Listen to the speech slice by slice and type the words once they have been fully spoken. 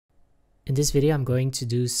In this video, I'm going to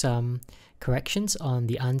do some corrections on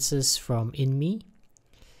the answers from Inmi.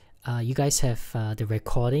 You guys have the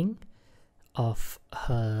recording of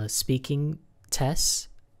her speaking tests,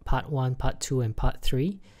 part 1, part 2, and part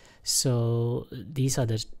 3. So these are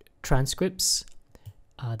the transcripts,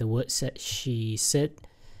 the words that she said,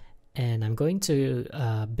 and I'm going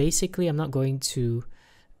to, basically I'm not going to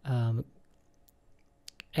add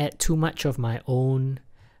too much of my own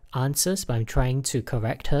answers, but I'm trying to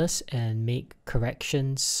correct hers and make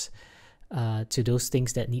corrections to those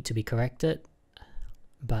things that need to be corrected,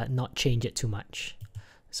 but not change it too much.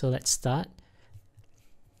 So let's start.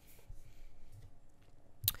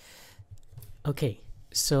 Okay,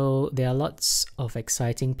 so there are lots of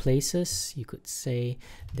exciting places. You could say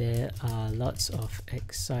there are lots of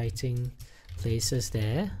exciting places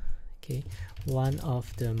there. Okay, one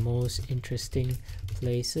of the most interesting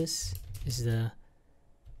places is the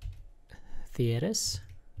theaters.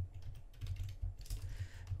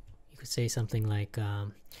 You could say something like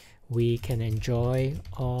we can enjoy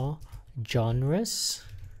all genres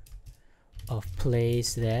of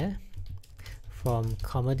plays there, from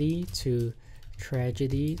comedy to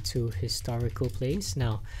tragedy to historical plays.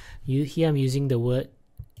 Now here I'm using the word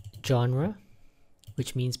genre,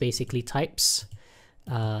 which means basically types.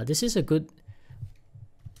 This is a good,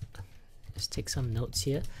 let's take some notes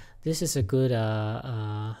here. This is a good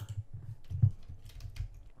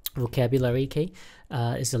vocabulary. Okay,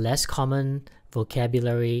 it's a less common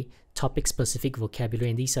vocabulary, topic specific vocabulary,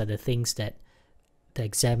 and these are the things that the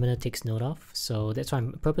examiner takes note of. So that's why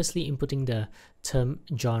I'm purposely inputting the term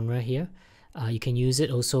genre here. You can use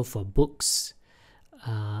it also for books,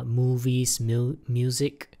 movies,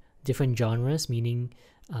 music, different genres, meaning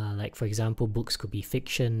like for example, books could be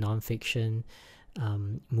fiction, non-fiction,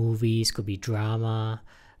 movies could be drama,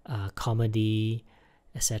 comedy,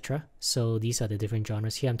 etc. So these are the different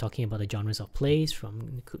genres. Here I'm talking about the genres of plays.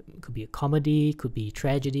 From could be a comedy, could be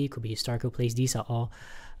tragedy, could be historical plays. These are all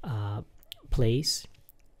plays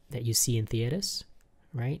that you see in theaters,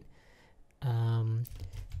 right?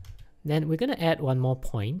 Then we're going to add one more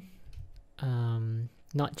point.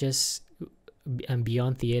 Not just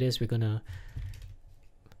beyond theaters, we're going to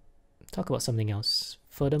talk about something else.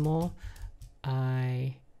 Furthermore,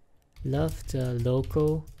 I love the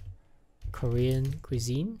local Korean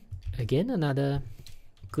cuisine. Again, another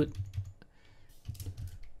good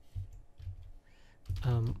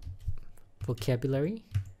vocabulary.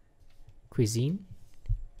 Cuisine.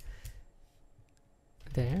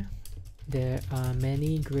 There are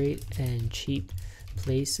many great and cheap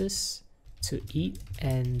places to eat,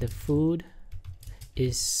 and the food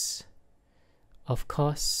is, of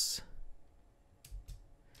course,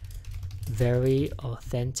 very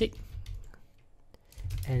authentic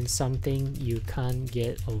and something you can't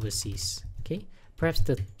get overseas. Okay, perhaps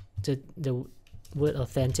the word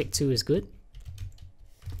authentic too is good.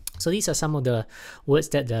 So these are some of the words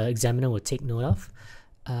that the examiner will take note of.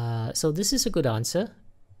 So this is a good answer.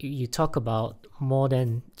 You talk about more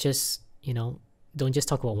than just, don't just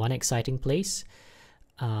talk about one exciting place.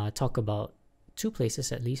 Talk about two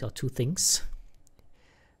places at least, or two things.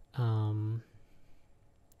 One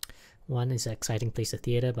is an exciting place, a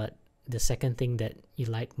theater, but the second thing that you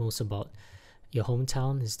like most about your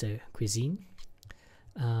hometown is the cuisine.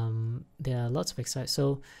 There are lots of exciting.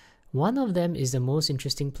 So one of them is the most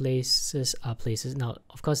interesting places are places. Now,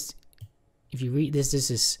 of course, if you read this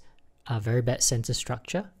is a very bad sentence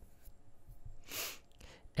structure.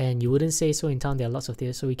 And you wouldn't say so in town there are lots of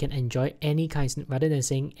theaters, so we can enjoy any kinds. Rather than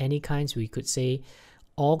saying any kinds, we could say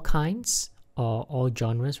all kinds or all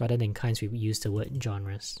genres. Rather than kinds, we would use the word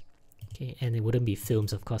genres. Okay, and it wouldn't be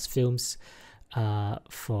films, of course. Films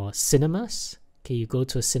for cinemas. Okay, you go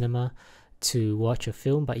to a cinema to watch a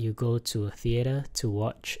film, but you go to a theater to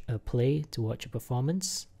watch a play, to watch a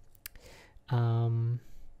performance.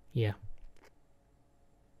 Yeah.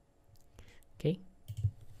 Okay.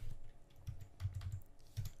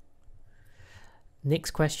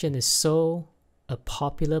 Next question is, so a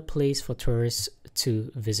popular place for tourists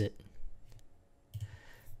to visit.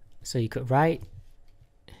 So you could write,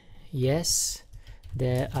 yes,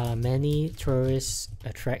 there are many tourist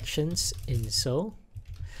attractions in Seoul.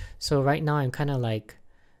 So right now I'm kind of like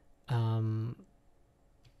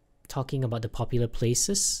talking about the popular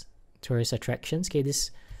places, tourist attractions. Okay,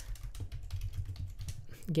 this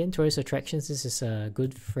again, tourist attractions, this is a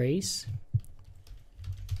good phrase.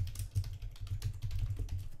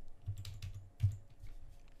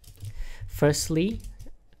 Firstly,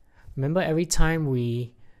 remember every time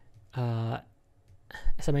we,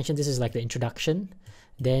 as I mentioned, this is like the introduction.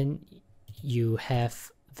 Then you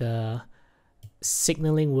have the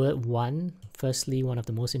signaling word 1, firstly, one of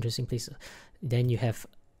the most interesting places. Then you have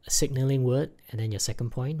a signaling word, and then your second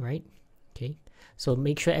point, right? Okay, so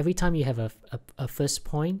make sure every time you have a first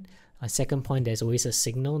point, a second point, there's always a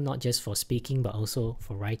signal, not just for speaking, but also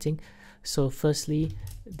for writing. So firstly,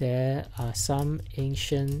 there are some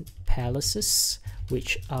ancient palaces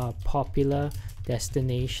which are popular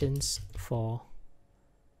destinations for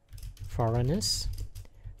foreigners.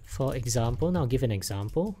 For example, now I'll give an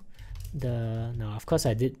example. Now of course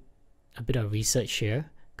I did a bit of research here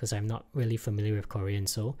because I'm not really familiar with Korean,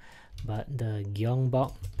 but the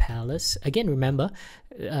Gyeongbok Palace, again, remember,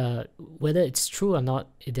 whether it's true or not,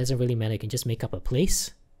 it doesn't really matter. You can just make up a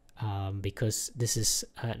place, because this is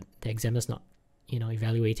the examiner's not,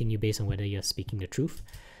 evaluating you based on whether you're speaking the truth.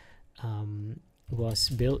 Was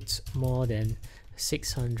built more than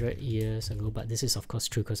 600 years ago, but this is of course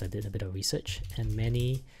true because I did a bit of research, and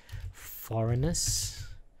many foreigners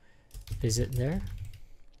visit there.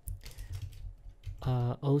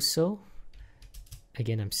 Also,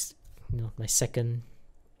 again, my second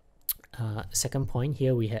point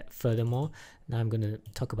here, we had furthermore. Now I'm going to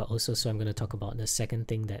talk about also, so I'm going to talk about the second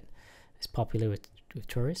thing that is popular with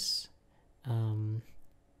tourists.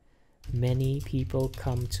 Many people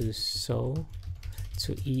come to Seoul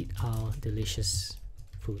to eat our delicious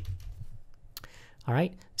food. All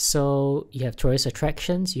right, so you have tourist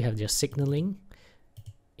attractions, you have your signaling.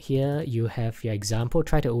 Here you have your example.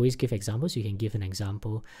 Try to always give examples. You can give an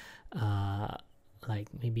example, like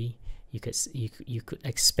maybe you could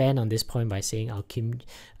expand on this point by saying our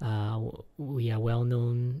we are well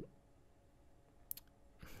known.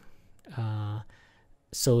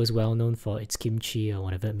 Seoul is well known for its kimchi or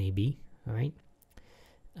whatever it may be. All right.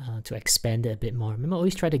 To expand it a bit more. Remember,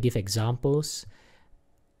 always try to give examples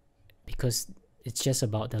because it's just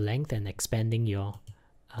about the length and expanding your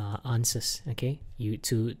answers. Okay, you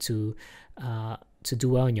to do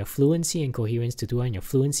well in your fluency and coherence. To do well in your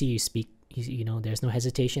fluency, you speak. There's no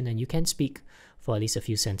hesitation, and you can speak for at least a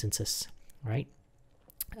few sentences. Right.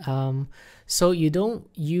 So you don't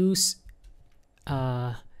use.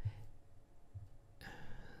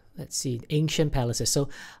 Let's see, ancient palaces. So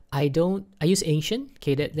I use ancient.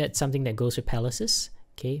 Okay, that's something that goes with palaces.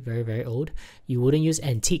 Okay, very, very old. You wouldn't use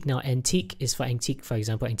antique. Now, antique is for antique, for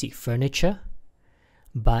example, antique furniture,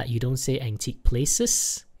 but you don't say antique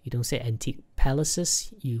places. You don't say antique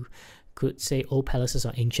palaces. You could say old palaces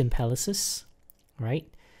or ancient palaces, right?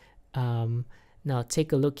 Now,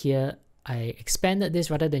 take a look here. I expanded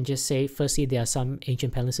this rather than just say, firstly, there are some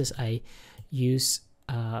ancient palaces I use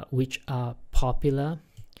which are popular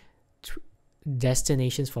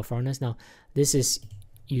destinations for foreigners. Now, this is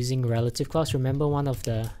using relative clause. Remember, one of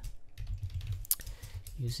the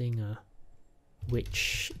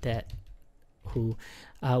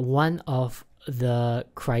one of the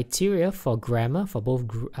criteria for grammar for both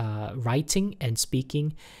writing and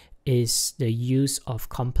speaking is the use of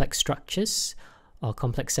complex structures or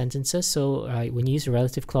complex sentences. So when you use a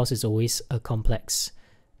relative clause, it's always a complex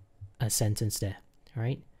sentence there. All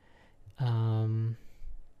right.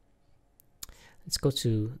 Let's go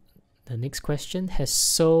to the next question. Has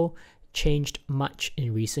Seoul changed much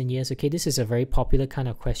in recent years? Okay, this is a very popular kind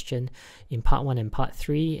of question in part 1 and part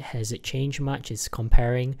 3. Has it changed much? It's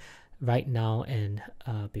comparing right now and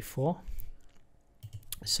before.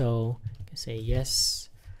 So you can say yes,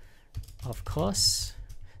 of course.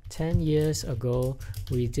 10 years ago,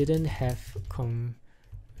 we didn't have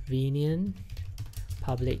convenient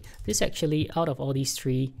public. This actually, out of all these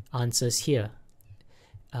 3 answers here,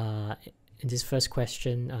 in this first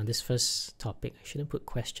question, this first topic, I shouldn't put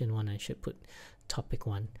question 1, I should put topic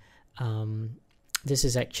 1. This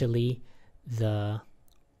is actually the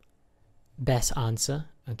best answer,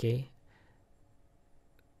 okay?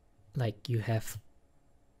 Like you have,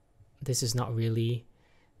 this is not really,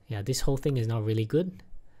 this whole thing is not really good.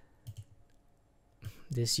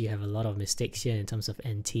 This, you have a lot of mistakes here in terms of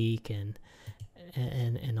antique and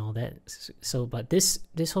all that. So, but this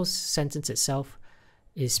whole sentence itself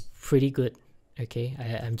is pretty good. Okay,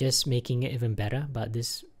 I'm just making it even better, but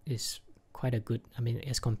this is quite a good,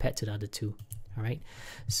 as compared to the other 2. All right,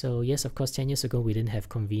 so yes, of course, 10 years ago we didn't have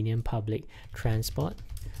convenient public transport.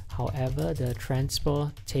 However, the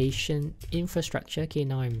transportation infrastructure, okay,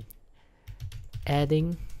 now I'm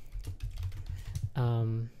adding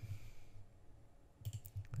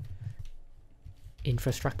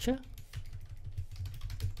infrastructure.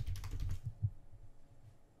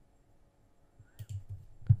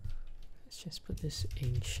 Just put this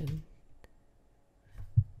ancient.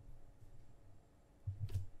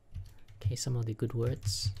 Okay, some of the good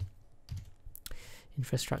words.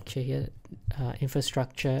 Infrastructure here.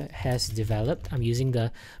 Infrastructure has developed. I'm using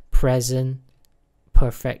the present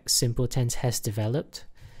perfect simple tense has developed.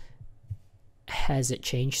 Has it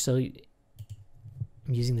changed? So I'm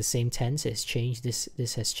using the same tense. It's changed.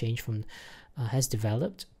 This has changed from has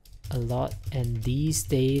developed a lot, and these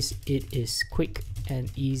days it is quick and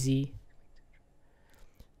easy.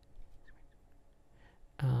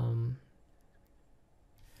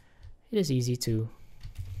 It is easy to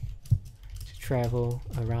travel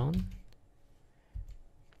around,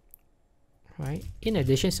 right? In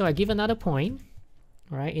addition, so I give another point,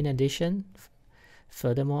 right? In addition,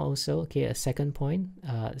 furthermore also, okay, a second point,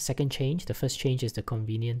 second change. The first change is the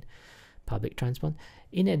convenient public transport.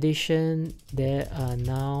 In addition, there are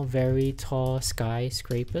now very tall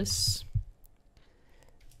skyscrapers,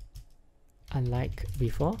 unlike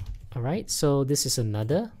before. All right, so this is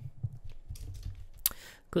another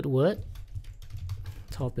good word,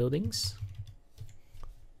 tall buildings.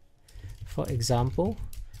 For example,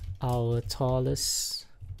 our tallest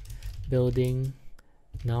building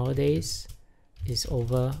nowadays is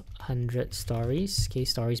over 100 stories. Okay,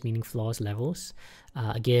 stories meaning floors, levels.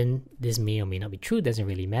 Again, this may or may not be true, doesn't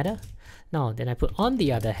really matter. Now, then I put on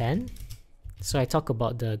the other hand. So I talk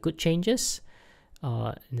about the good changes,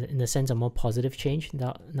 in the sense of more positive change.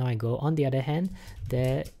 Now I go, on the other hand,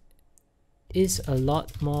 there is a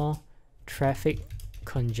lot more traffic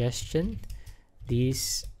congestion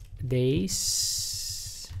these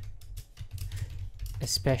days,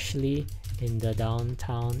 especially in the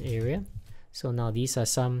downtown area. So now these are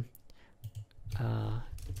some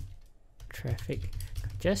traffic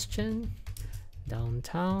congestion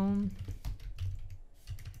downtown.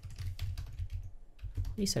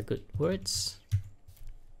 These are good words.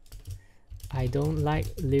 I don't like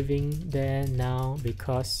living there now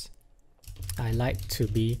because I like to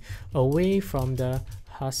be away from the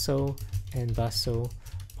hustle and bustle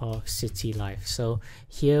of city life. So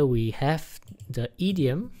here we have the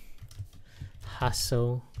idiom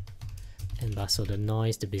hustle and bustle, the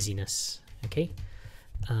noise, the busyness. Okay,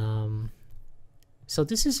 so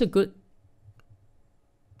this is a good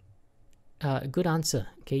answer.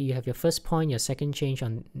 Okay, you have your first point, your second change,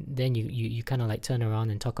 on then you kind of like turn around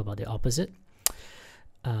and talk about the opposite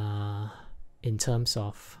in terms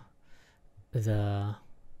of the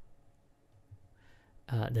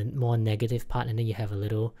more negative part, and then you have a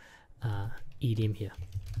little idiom here.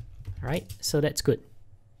 All right, so that's good.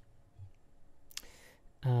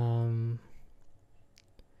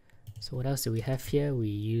 So what else do we have here? We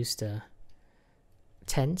use the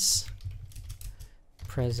tense,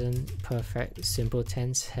 present perfect simple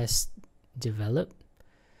tense has developed.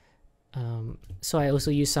 So I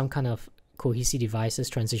also use some kind of cohesive devices,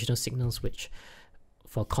 transitional signals, which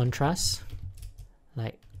for contrast,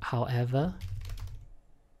 like however.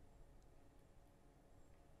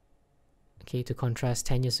 Okay, to contrast,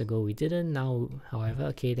 10 years ago we didn't, now however.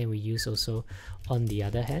 Okay, then we use also on the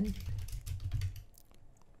other hand.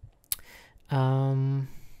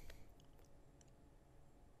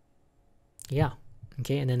 Yeah,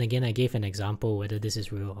 okay, and then again I gave an example whether this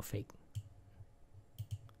is real or fake.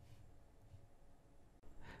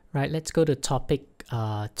 Right, let's go to topic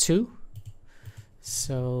 2.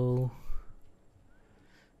 So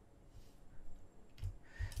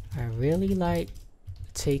I really like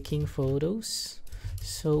taking photos,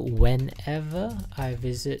 so whenever I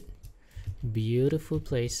visit beautiful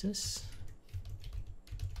places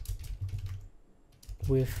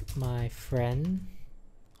with my friend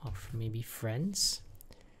or maybe friends,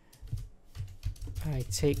 I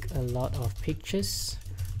take a lot of pictures.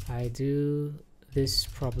 I do this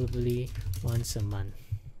probably once a month.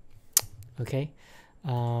 Okay,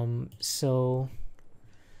 so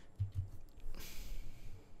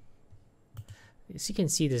as you can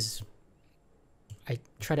see, this I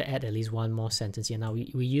try to add at least one more sentence here. Now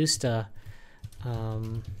we use the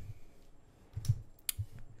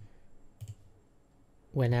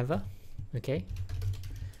whenever, okay,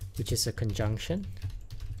 which is a conjunction.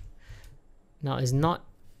 Now it's not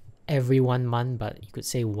every 1 month, but you could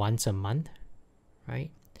say once a month,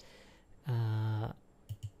 right?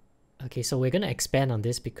 Okay, so we're going to expand on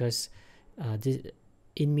this because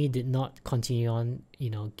Inmi did not continue on,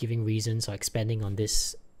 giving reasons or expanding on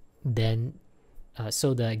this then,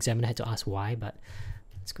 so the examiner had to ask why. But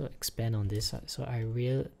let's go expand on this. So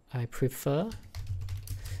I prefer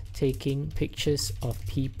taking pictures of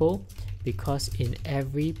people because in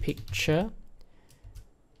every picture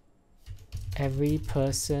every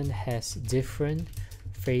person has different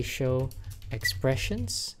facial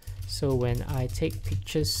expressions. So when I take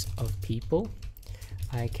pictures of people,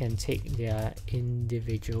 I can take their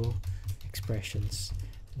individual expressions.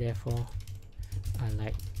 Therefore, I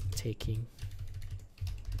like taking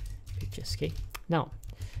pictures. Okay. Now,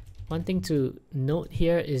 one thing to note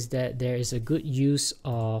here is that there is a good use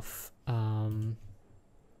of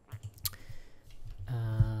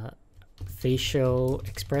facial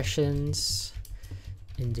expressions,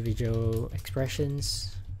 individual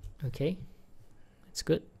expressions. Okay, that's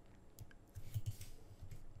good.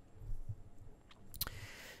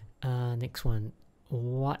 Next one,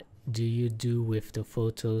 what do you do with the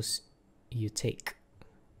photos you take?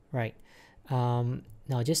 Right.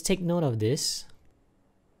 Now just take note of this.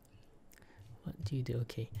 What do you do?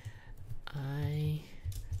 Okay, I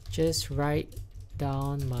just write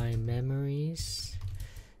down my memories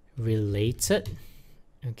related.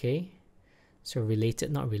 Okay, so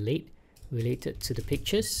related, not relate, related to the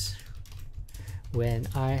pictures. When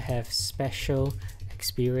I have special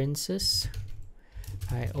experiences,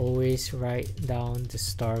 I always write down the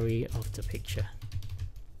story of the picture.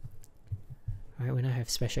 Right, when I have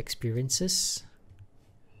special experiences,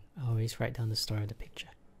 I always write down the story of the picture.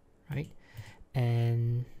 Right,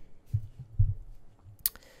 and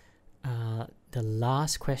the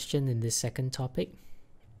last question in this second topic.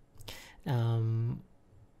 Now,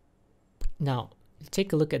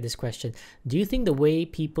 take a look at this question. Do you think the way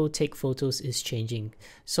people take photos is changing?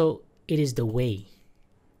 So it is the way.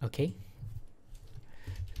 Okay.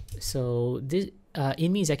 So this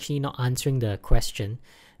Inmi is actually not answering the question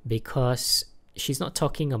because she's not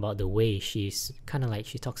talking about the way. She's kind of like,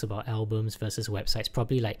 she talks about albums versus websites,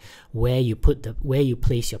 probably like where you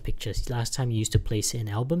place your pictures. Last time you used to place it in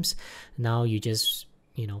albums, now you just,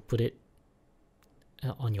 you know, put it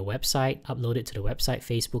on your website, upload it to the website,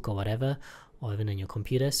 Facebook or whatever, or even on your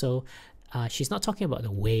computer. So she's not talking about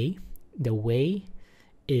the way. The way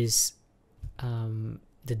is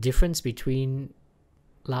the difference between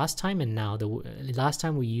last time and now. The last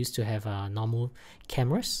time we used to have normal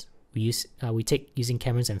cameras. We take using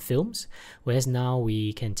cameras and films, whereas now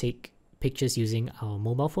we can take pictures using our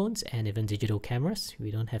mobile phones and even digital cameras. We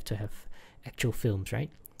don't have to have actual films, right?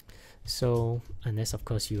 So unless of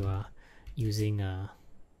course you are using I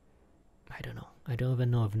don't know, I don't even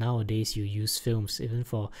know if nowadays you use films, even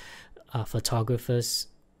for photographers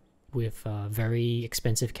with very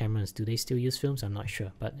expensive cameras. Do they still use films? I'm not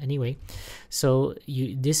sure, but anyway, so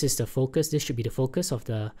this is the focus. This should be the focus of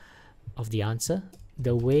the answer.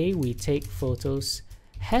 The way we take photos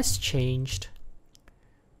has changed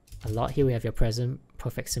a lot. Here we have your present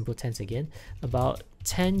perfect simple tense again. About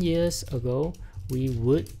 10 years ago, we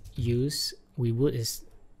is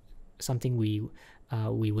something we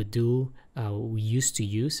would do, we used to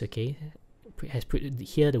use. Okay,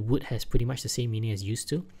 here the would has pretty much the same meaning as used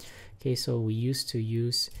to. Okay, so we used to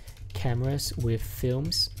use cameras with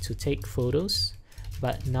films to take photos,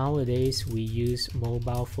 but nowadays we use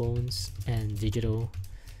mobile phones and digital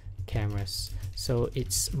cameras. So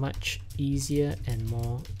it's much easier and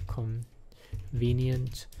more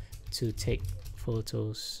convenient to take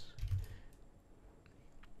photos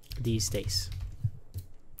these days.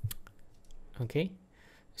 Okay,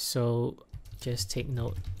 so just take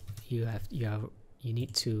note. You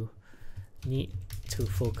need to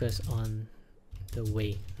focus on the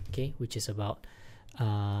way. Okay, which is about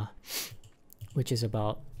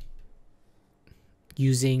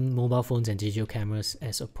using mobile phones and digital cameras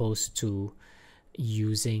as opposed to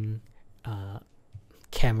using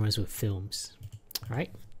cameras with films. All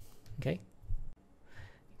right.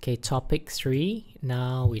 Okay, topic 3.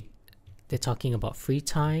 Now they're talking about free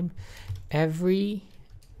time. Every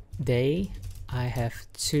day I have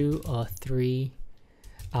 2 or 3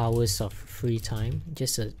 hours of free time.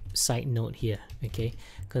 Just a side note here, okay,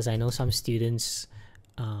 because I know some students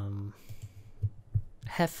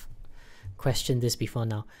have questioned this before.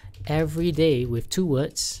 Now, every day with 2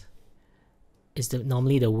 words is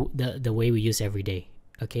normally the way we use every day,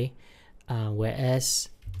 okay, whereas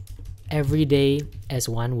every day as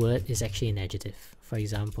 1 word is actually an adjective. For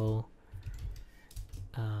example,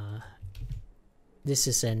 this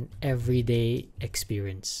is an everyday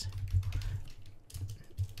experience.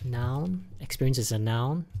 Noun, experience is a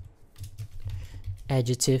noun.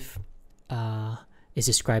 Adjective is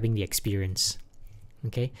describing the experience.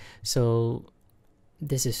 Okay, so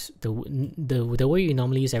this is the way you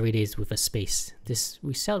normally use every day is with a space.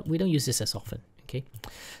 We don't use this as often. Okay,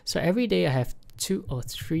 so every day I have 2 or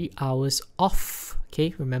 3 hours off.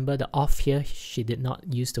 Okay, remember the off here, she did not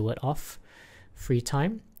use the word off. Free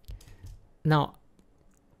time. Now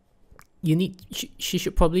she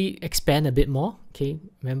should probably expand a bit more. Okay,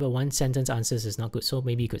 remember, 1 sentence answers is not good, so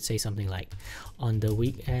maybe you could say something like, on the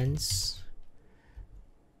weekends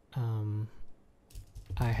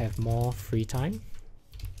I have more free time,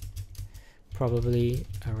 probably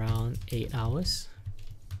around 8 hours.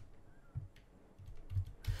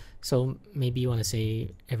 So maybe you want to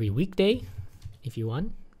say every weekday if you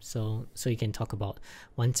want. So you can talk about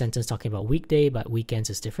one sentence talking about weekday, but weekends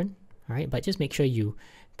is different. All right, but just make sure you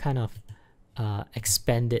kind of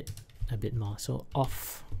expand it a bit more. So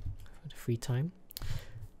off free time,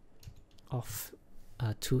 off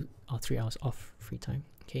 2 or 3 hours off free time.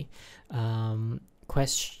 Okay.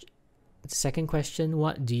 Second question,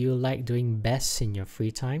 what do you like doing best in your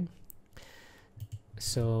free time?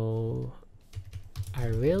 So I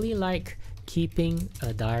really like keeping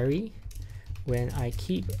a diary. When I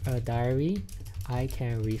keep a diary, I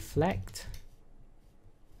can reflect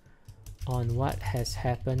on what has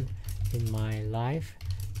happened in my life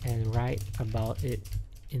and write about it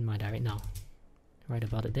in my diary. Now, write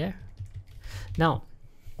about it there. Now,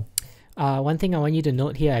 one thing I want you to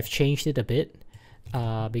note here, I've changed it a bit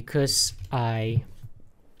because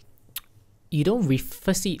you don't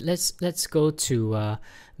firstly, let's go to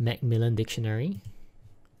Macmillan Dictionary,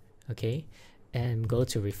 okay, and go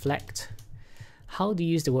to reflect. How do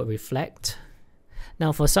you use the word reflect?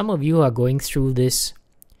 Now, for some of you who are going through this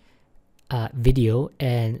video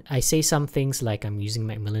and I say some things like I'm using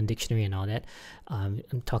Macmillan Dictionary and all that, I'm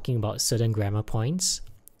talking about certain grammar points.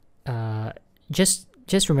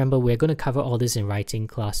 Just remember, we're going to cover all this in writing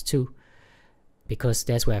class 2, because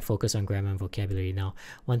that's where I focus on grammar and vocabulary. Now,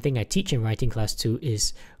 one thing I teach in writing class 2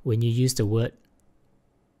 is when you use the word,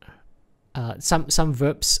 some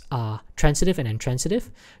verbs are transitive and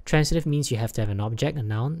intransitive. Transitive means you have to have an object, a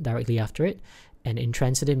noun, directly after it, and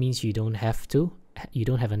intransitive means you don't have to. You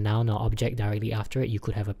don't have a noun or object directly after it. You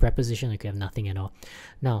could have a preposition, or you could have nothing at all.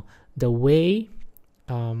 Now, the way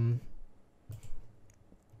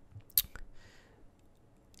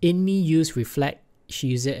Inmi use reflect, she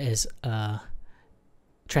uses it as a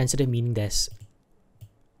transitive, meaning there's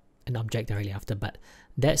an object directly after, but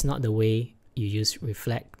that's not the way you use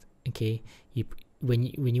reflect. Okay, when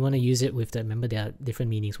you want to use it with the, remember there are different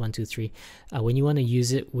meanings, 1, 2, 3. When you want to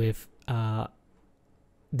use it with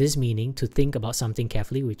this meaning, to think about something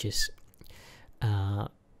carefully, which is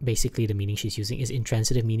basically the meaning she's using, is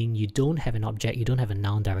intransitive, meaning you don't have an object, you don't have a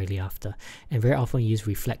noun directly after, and very often you use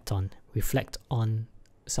reflect on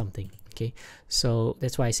something. Okay, so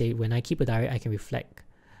that's why I say when I keep a diary, I can reflect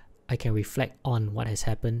on what has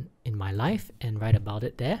happened in my life and write about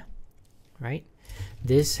it there, right?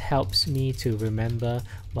 This helps me to remember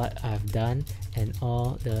what I've done and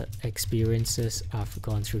all the experiences I've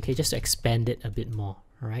gone through. Okay, just to expand it a bit more.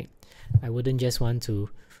 All right, I wouldn't just want to,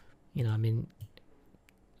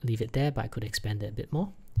 leave it there, but I could expand it a bit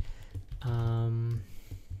more.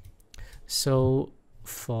 So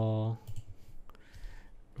for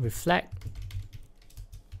reflect,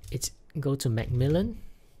 it's go to Macmillan,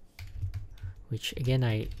 which again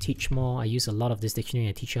I teach more. I use a lot of this dictionary.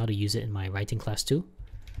 I teach you how to use it in my writing class 2,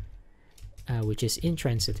 which is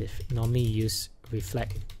intransitive. Normally you use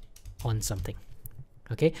reflect on something.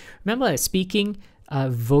 Okay, remember that speaking,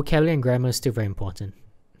 vocabulary and grammar is still very important,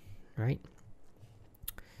 right?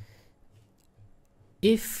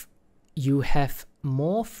 If you have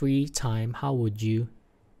more free time, how would you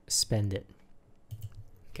spend it?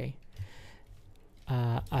 Okay,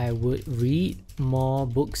 I would read more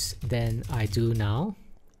books than I do now.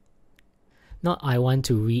 Not I want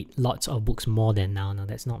to read lots of books more than now. No,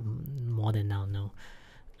 that's not more than now. No.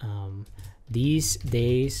 These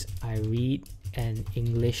days I read an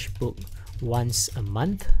English book once a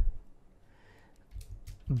month,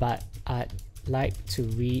 but I'd like to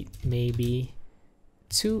read maybe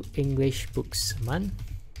 2 English books a month,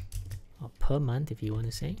 or per month if you want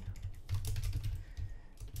to say.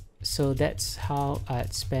 So that's how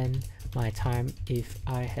I'd spend my time if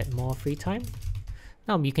I had more free time.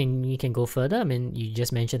 Now you can go further. I mean, you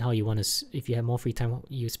just mentioned how you want to, if you have more free time,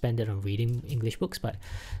 you spend it on reading English books, but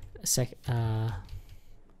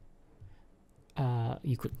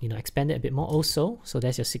you could expand it a bit more also. So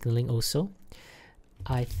that's your signaling also.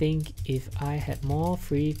 I think if I had more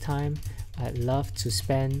free time, I'd love to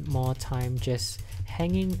spend more time just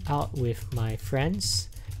hanging out with my friends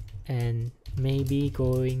and maybe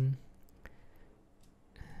going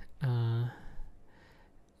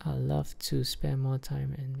I love to spend more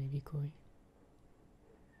time and maybe going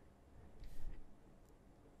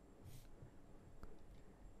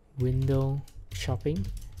window shopping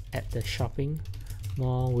at the shopping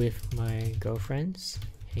mall with my girlfriends.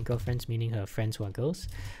 Hey, girlfriends meaning her friends who are girls.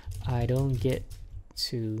 I don't get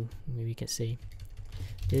to, maybe you can say,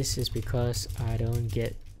 this is because I don't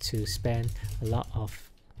get to spend a lot of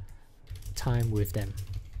time with them.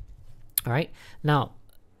 All right, now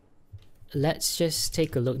let's just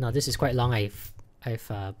take a look. Now this is quite long. I've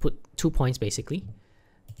put 2 points basically.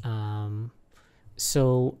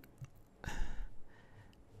 So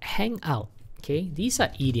hang out. Okay, these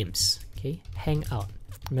are idioms. Okay, hang out.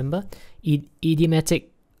 Remember,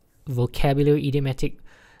 idiomatic vocabulary, idiomatic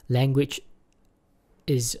language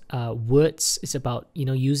is words. It's about, you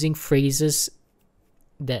know, using phrases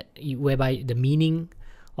that whereby the meaning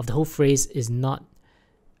of the whole phrase is not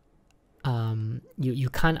you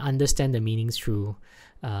can't understand the meanings through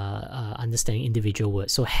understanding individual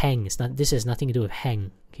words. So hang is not, this has nothing to do with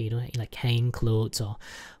hang. Okay, you know, like hang clothes or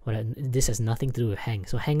whatever. This has nothing to do with hang.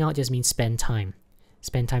 So hang out just means spend time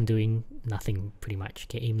doing nothing, pretty much.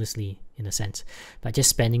 Okay, aimlessly in a sense, but just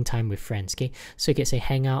spending time with friends. Okay, so you can say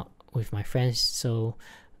hang out with my friends. So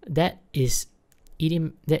that is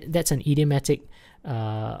that's an idiomatic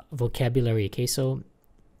vocabulary. Okay, so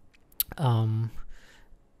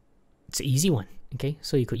it's an easy one. Okay,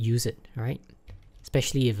 so you could use it. All right,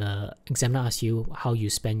 especially if examiner asks you how you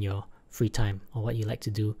spend your free time or what you like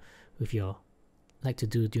to do with your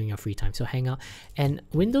during your free time. So hang out. And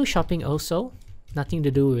window shopping also, nothing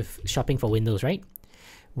to do with shopping for windows, right?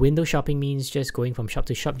 Window shopping means just going from shop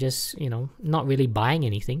to shop, just, you know, not really buying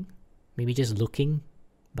anything, maybe just looking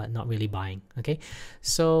but not really buying. Okay,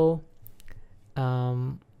 so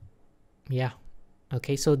yeah,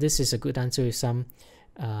 okay, so this is a good answer with some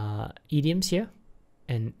idioms here,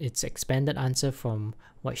 and it's expanded answer from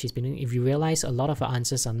what she's been doing. If you realize, a lot of her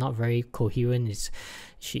answers are not very coherent. It's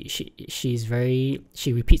she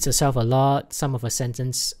repeats herself a lot. Some of her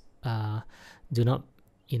sentence do not,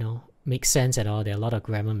 you know, make sense at all. There are a lot of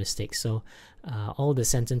grammar mistakes. So all the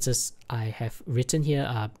sentences I have written here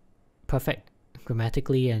are perfect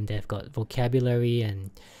grammatically, and they've got vocabulary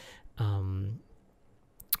and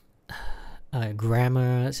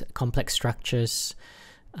grammar, complex structures.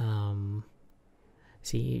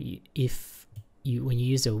 See, if you, when you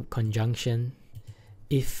use a conjunction,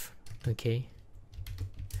 if, okay,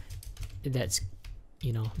 that's,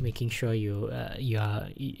 you know, making sure you're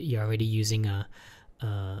already using a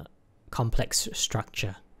complex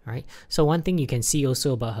structure, right? So one thing you can see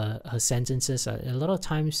also about her sentences, a lot of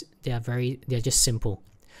times they're just simple.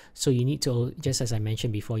 So you need to, just as I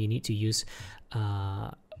mentioned before, you need to use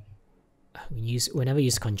whenever you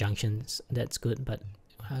use conjunctions, that's good. But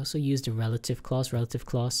I also use the relative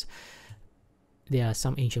clause. There are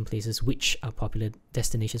some ancient places which are popular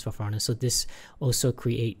destinations for foreigners, so this also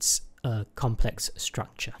creates a complex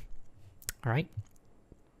structure. All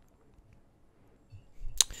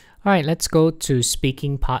right, let's go to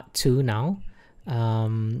speaking part 2 now.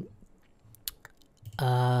 Not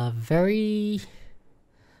a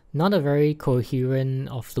very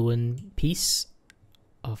coherent or fluent piece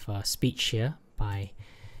of speech here by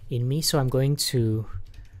Inmi, so I'm going to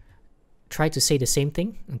try to say the same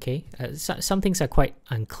thing. Okay, some things are quite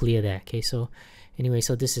unclear there. Okay, so anyway,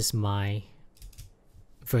 so this is my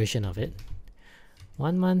version of it.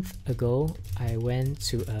 1 month ago, I went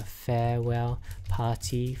to a farewell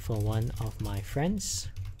party for one of my friends.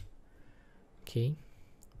 Okay,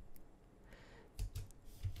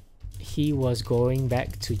 he was going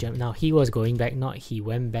back to Germany. Now, he was going back, not he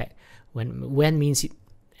went back. When means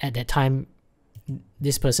at that time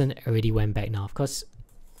this person already went back. Now, of course,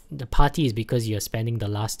 the party is because you're spending the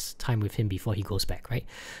last time with him before he goes back, right?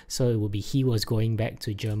 So it will be he was going back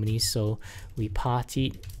to Germany, so we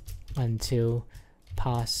partied until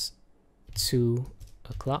past 2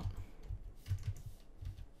 o'clock.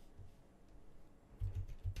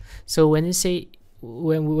 So when you say,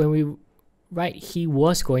 when we write he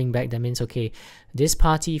was going back, that means, okay, this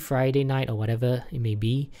party Friday night or whatever it may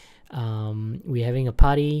be, we're having a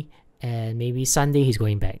party, and maybe Sunday he's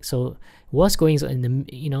going back. So was going in the,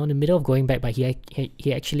 you know, in the middle of going back, but he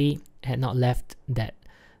actually had not left that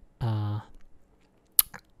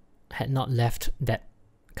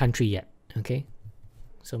country yet. Okay,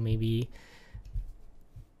 so maybe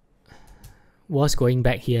was going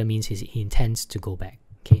back here means he intends to go back.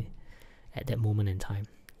 Okay, at that moment in time.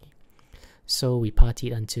 So we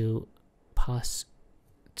partied until past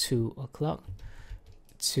 2 o'clock.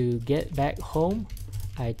 To get back home,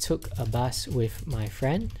 I took a bus with my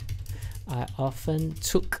friend. I often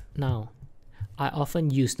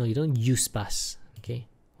use, no, you don't use bus. Okay,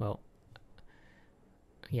 well,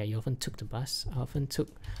 yeah, you often took the bus. I often took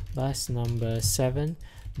bus number 7,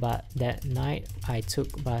 but that night I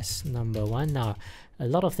took bus number 1. Now, a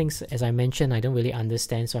lot of things, as I mentioned, I don't really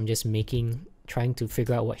understand, so I'm just trying to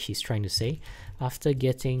figure out what she's trying to say. After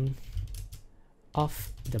getting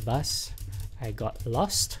off the bus, I got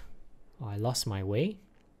lost, or I lost my way.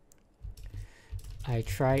 I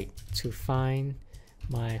tried to find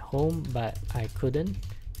my home, but I couldn't.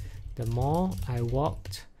 The more I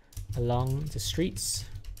walked along the streets,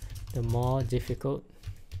 the more difficult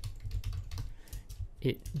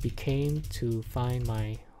it became to find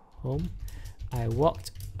my home. I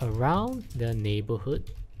walked around the neighborhood.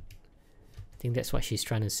 I think that's what she's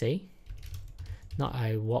trying to say. Not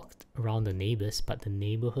I walked around the neighbors, but the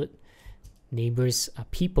neighborhood. Neighbors are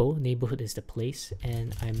people, neighborhood is the place,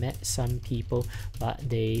 and I met some people, but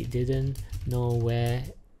they didn't know where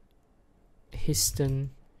Histon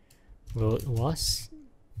Road was.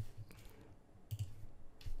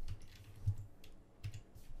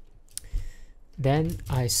 Then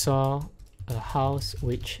I saw a house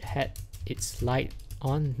which had its light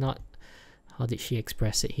on. Not, how did she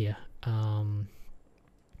express it here?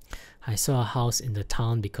 I saw a house in the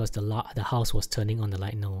town because the house was turning on the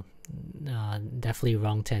light. No, definitely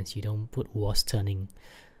wrong tense. You don't put was turning.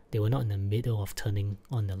 They were not in the middle of turning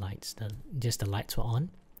on the lights. Just the lights were on.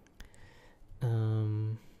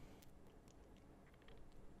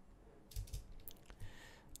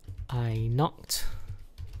 I knocked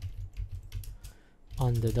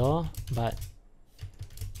on the door, but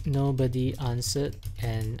nobody answered,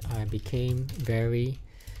 and I became very,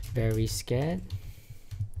 very scared.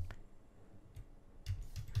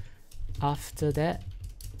 After that,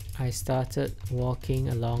 I started walking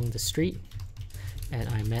along the street, and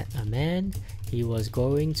I met a man. He was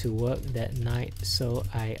going to work that night, so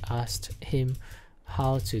I asked him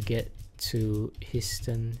how to get to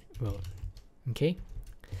Histon Road. Okay,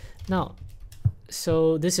 now,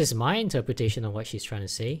 so this is my interpretation of what she's trying to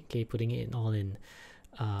say. Okay, putting it all in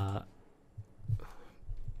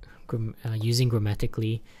using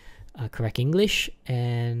grammatically correct English,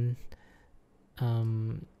 and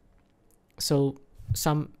so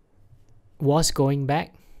some was going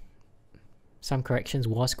back, some corrections,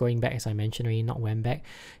 was going back, as I mentioned already, not went back.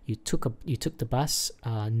 You took the bus.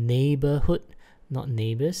 Neighborhood, not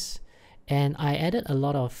neighbors. And I added a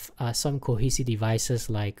lot of some cohesive devices,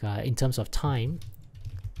 like in terms of time,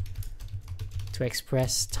 to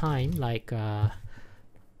express time, like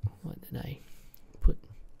what did I put?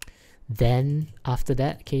 Then, after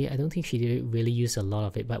that. Okay, I don't think she did really use a lot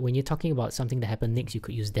of it, but when you're talking about something that happened next, you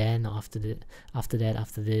could use then, or after that,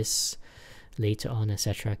 after this, later on,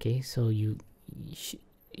 etc. Okay, so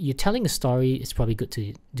you're telling a story. It's probably good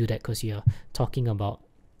to do that because you're talking about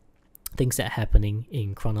things that are happening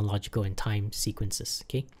in chronological and time sequences.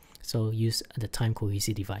 Okay, so use the time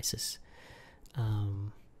cohesive devices.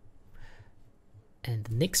 And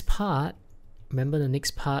the next part, remember, the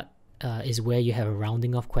next part is where you have a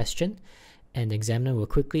rounding off question, and the examiner will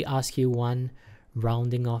quickly ask you one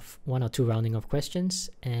or two rounding off questions,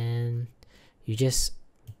 and you just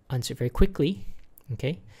answer it very quickly.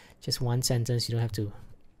 Okay, just one sentence. You don't have to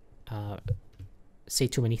say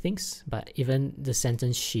too many things, but even the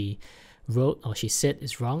sentence she wrote or she said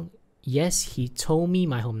is wrong. Yes, he told me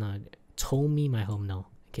my home now. Told me my home now.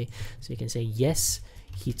 Okay, so you can say, yes,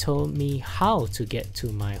 he told me how to get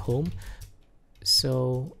to my home,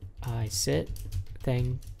 so I said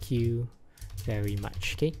thank you very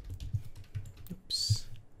much. Okay, oops.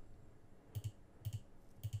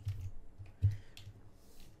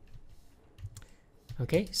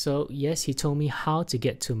 Okay, so yes, he told me how to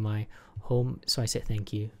get to my home, so I said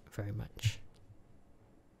thank you very much.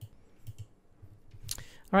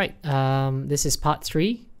 All right, this is part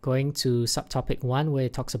 3, going to subtopic 1, where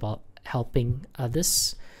it talks about helping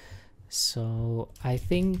others. So I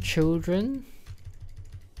think children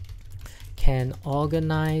can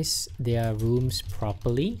organize their rooms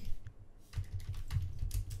properly.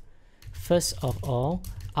 First of all,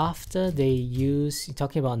 after they use, you're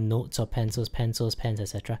talking about notes or pencils, pens,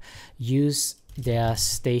 etc., use their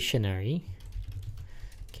stationery.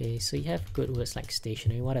 Okay, so you have good words like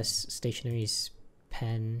stationery. What is stationery? Is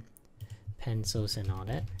pen, pencils, and all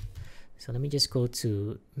that. So let me just go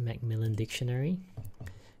to Macmillan Dictionary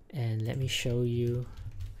and let me show you.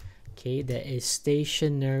 Okay, there is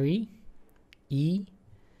stationery, E,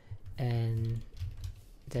 and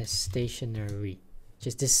there's stationery.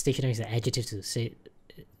 Just this stationery is an adjective to say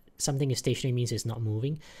something is stationary, means it's not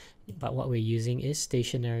moving, but what we're using is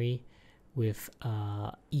stationery with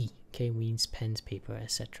E. Okay, means pens, paper,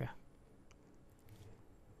 etc.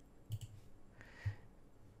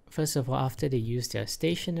 First of all, after they use their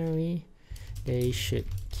stationery, they should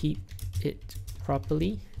keep it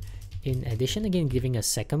properly. In addition, again, giving a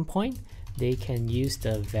second point, they can use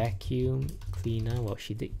the vacuum cleaner. Well,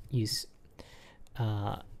 she did use,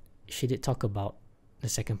 she did talk about the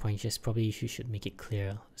second point, just probably you should make it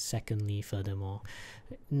clear. Secondly, furthermore,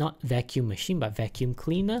 not vacuum machine, but vacuum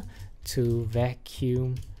cleaner, to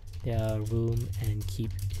vacuum their room and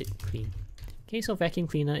keep it clean. Okay, so vacuum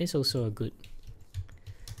cleaner is also a good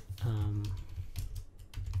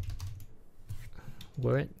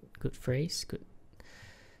word, good phrase, good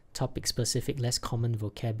topic specific, less common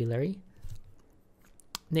vocabulary.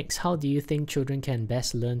 Next, how do you think children can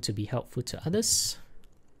best learn to be helpful to others?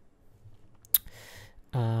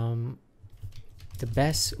 The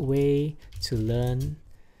best way to learn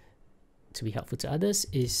to be helpful to others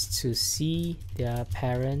is to see their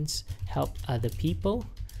parents help other people,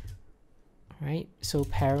 right? So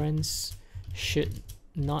parents should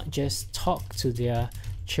not just talk to their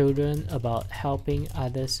children about helping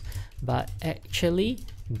others, but actually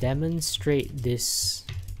demonstrate this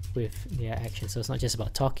with their actions. So it's not just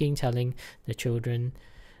about talking, telling the children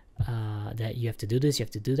that you have to do this, you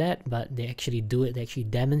have to do that, but they actually do it, they actually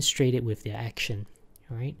demonstrate it with their action,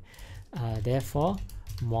 all right? Therefore,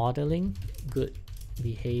 modeling good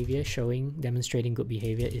behavior, demonstrating good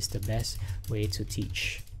behavior is the best way to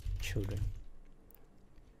teach children.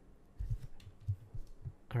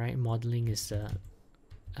 All right, modeling is the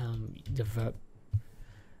verb.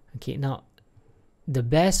 Okay, now the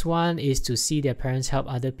best one is to see their parents help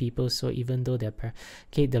other people. So even though their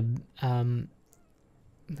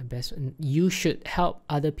the best one, you should help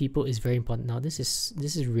other people is very important. Now this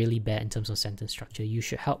is really bad in terms of sentence structure. You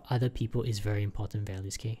should help other people is very important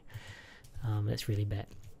values. Okay, that's really bad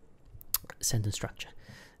sentence structure.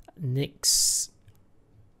 Next,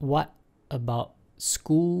 what about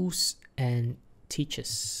schools and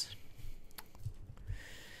teachers?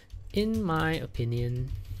 In my opinion,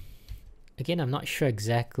 again, I'm not sure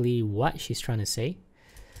exactly what she's trying to say,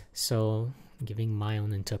 so I'm giving my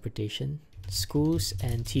own interpretation. Schools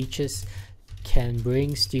and teachers can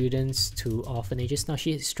bring students to orphanages. Now,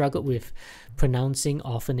 she struggled with pronouncing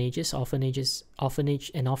orphanages. Orphanage is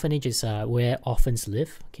where orphans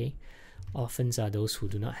live. Okay, orphans are those who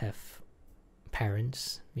do not have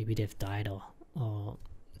parents. Maybe they've died or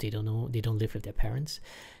they don't live with their parents.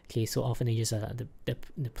 Okay, so orphanages are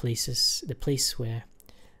the place where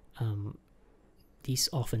these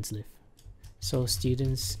orphans live. So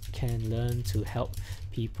students can learn to help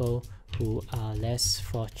people who are less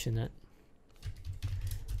fortunate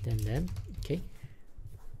than them. Okay,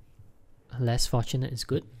 less fortunate is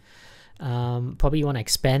good. Probably you want to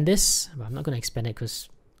expand this, but I'm not going to expand it because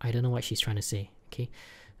I don't know what she's trying to say. Okay,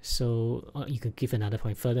 so you could give another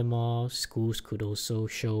point. Furthermore, schools could also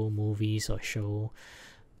show movies or show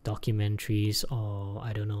documentaries, or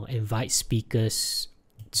I don't know, invite speakers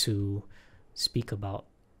to speak about,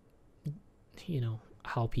 you know,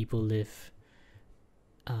 how people live,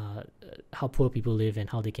 how poor people live and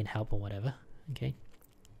how they can help or whatever. Okay.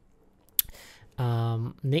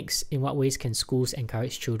 Next, in what ways can schools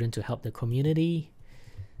encourage children to help the community?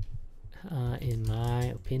 In my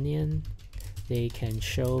opinion, they can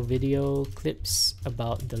show video clips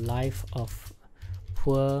about the life of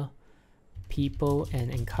poor people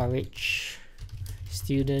and encourage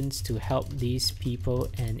students to help these people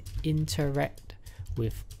and interact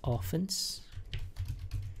with orphans.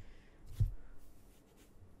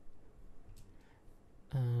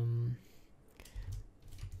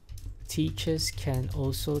 Teachers can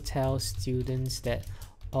also tell students that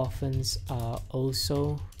orphans are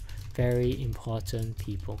also very important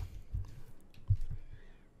people.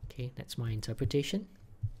 Okay, that's my interpretation.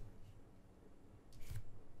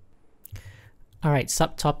 All right,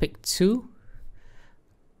 subtopic 2.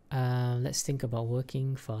 Let's think about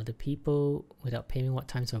working for other people without payment. What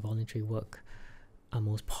types of voluntary work are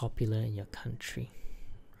most popular in your country,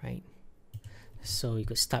 right? So you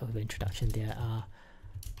could start with an introduction. There are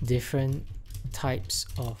different types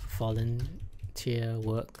of volunteer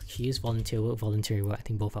work. She used volunteer work, voluntary work. I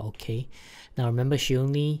think both are okay. Now remember, she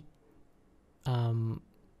only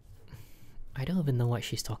I don't even know what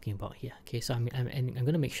she's talking about here. Okay, so I'm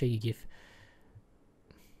gonna make sure you give.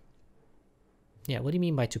 Yeah, what do you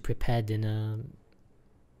mean by to prepare dinner?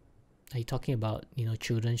 Are you talking about, you know,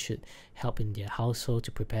 children should help in their household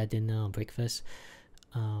to prepare dinner or breakfast?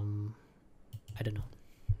 I don't know.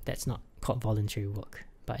 That's not called voluntary work.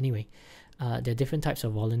 But anyway, there are different types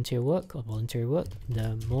of volunteer work or voluntary work.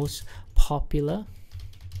 The most popular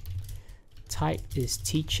type is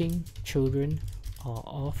teaching children or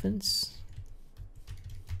orphans.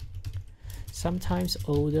 Sometimes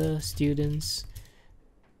older students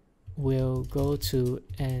will go to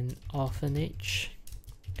an orphanage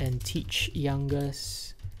and teach younger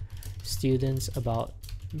students about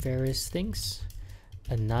various things.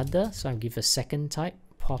 Another, so I'll give a second type,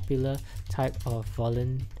 popular type of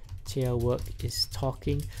volunteer work is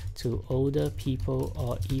talking to older people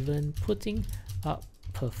or even putting up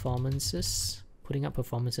performances. Putting up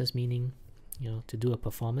performances meaning, you know, to do a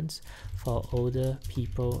performance for older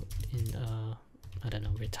people in a, I don't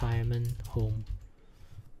know, retirement home.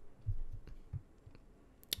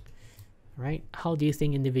 Right? How do you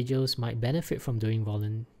think individuals might benefit from doing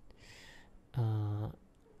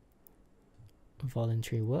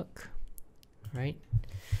voluntary work, right?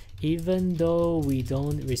 Even though we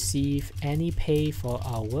don't receive any pay for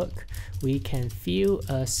our work, we can feel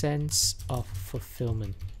a sense of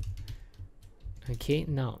fulfillment. Okay,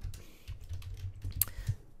 now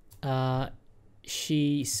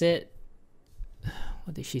she said,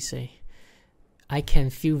 what did she say? I can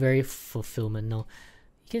feel very fulfillment. No,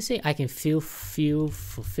 you can say I can feel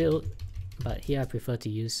fulfilled, but here I prefer to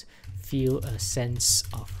use feel a sense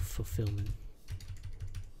of fulfillment.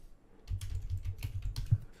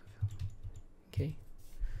 Okay,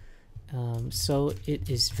 so it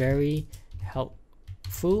is very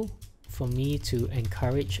helpful for me to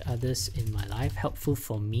encourage others in my life. Helpful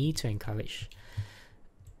for me to encourage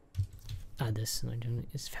others.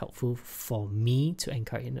 It's helpful for me to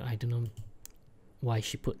encourage. I don't know why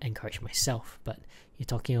she put encourage myself, but you're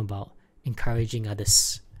talking about encouraging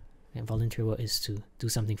others, and voluntary work is to do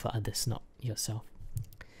something for others, not yourself.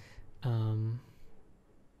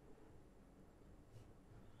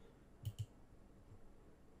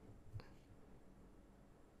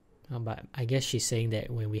 But I guess she's saying that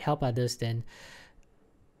when we help others, then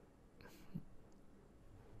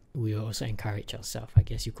we also encourage ourselves. I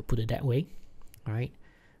guess you could put it that way. All right.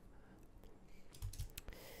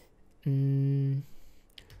 I'm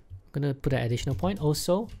gonna put an additional point.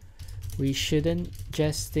 Also, we shouldn't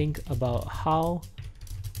just think about how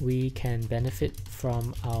we can benefit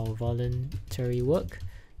from our voluntary work,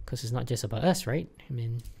 because it's not just about us, right? I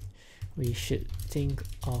mean, we should think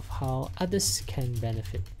of how others can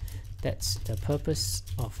benefit. That's the purpose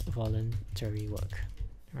of voluntary work,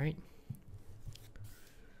 right?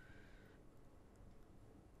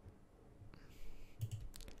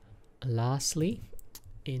 Lastly,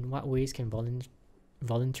 in what ways can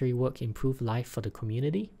voluntary work improve life for the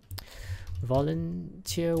community?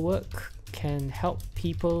 Volunteer work can help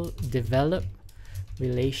people develop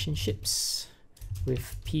relationships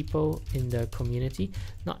with people in the community.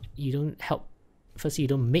 You don't help, firstly, you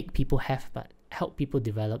don't make people have, but help people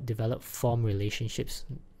form relationships,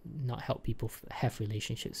 not help people have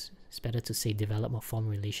relationships. It's better to say develop or form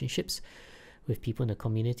relationships with people in the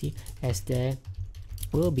community, as there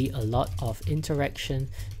will be a lot of interaction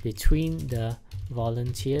between the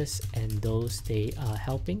volunteers and those they are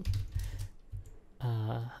helping.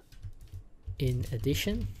 In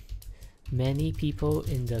addition, many people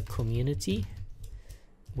in the community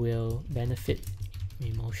will benefit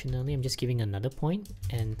emotionally, I'm just giving another point,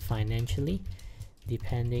 and financially,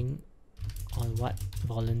 depending on what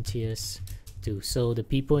volunteers do. So the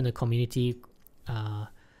people in the community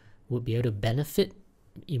would be able to benefit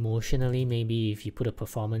emotionally. Maybe if you put a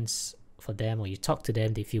performance for them or you talk to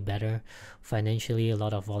them, they feel better. Financially, a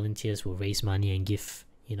lot of volunteers will raise money and give,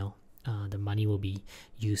 the money will be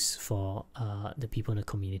used for the people in the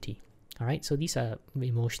community. All right, so these are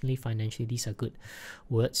emotionally, financially, these are good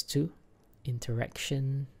words too.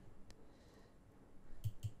 Interaction.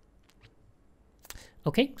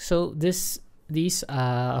 Okay, so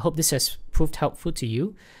I hope this has proved helpful to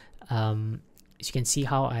you. As you can see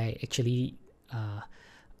how I actually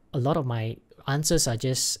a lot of my answers are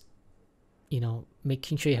just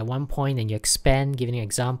making sure you have one point and you expand, giving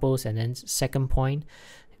examples, and then second point,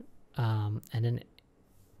 and then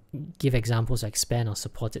give examples, expand or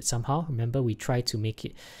support it somehow. Remember, we try to make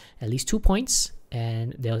it at least 2 points,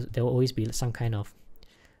 and there will always be some kind of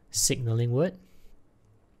signaling word.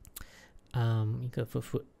 You could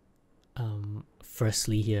put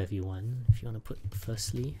firstly here if you want to put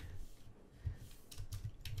firstly.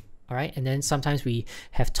 All right, and then sometimes we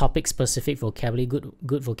have topic specific vocabulary,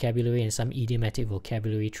 good vocabulary, and some idiomatic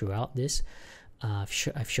vocabulary throughout this.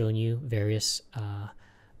 I've shown you various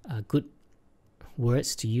good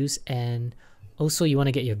words to use, and also you want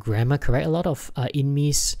to get your grammar correct. A lot of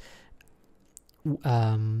Inmi's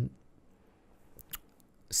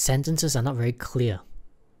sentences are not very clear.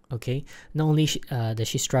 Okay, not only does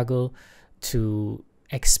she struggle to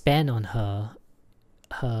expand on her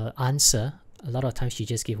answer, a lot of times she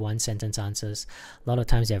just give one sentence answers. A lot of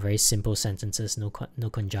times they're very simple sentences, no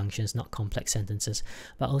conjunctions, not complex sentences,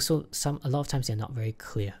 but also a lot of times they're not very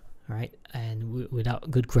clear. All right, and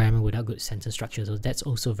without good grammar, without good sentence structure, so that's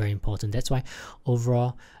also very important. That's why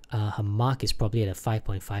overall her mark is probably at a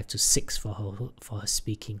 5.5 to 6 for her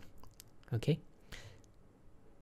speaking. Okay.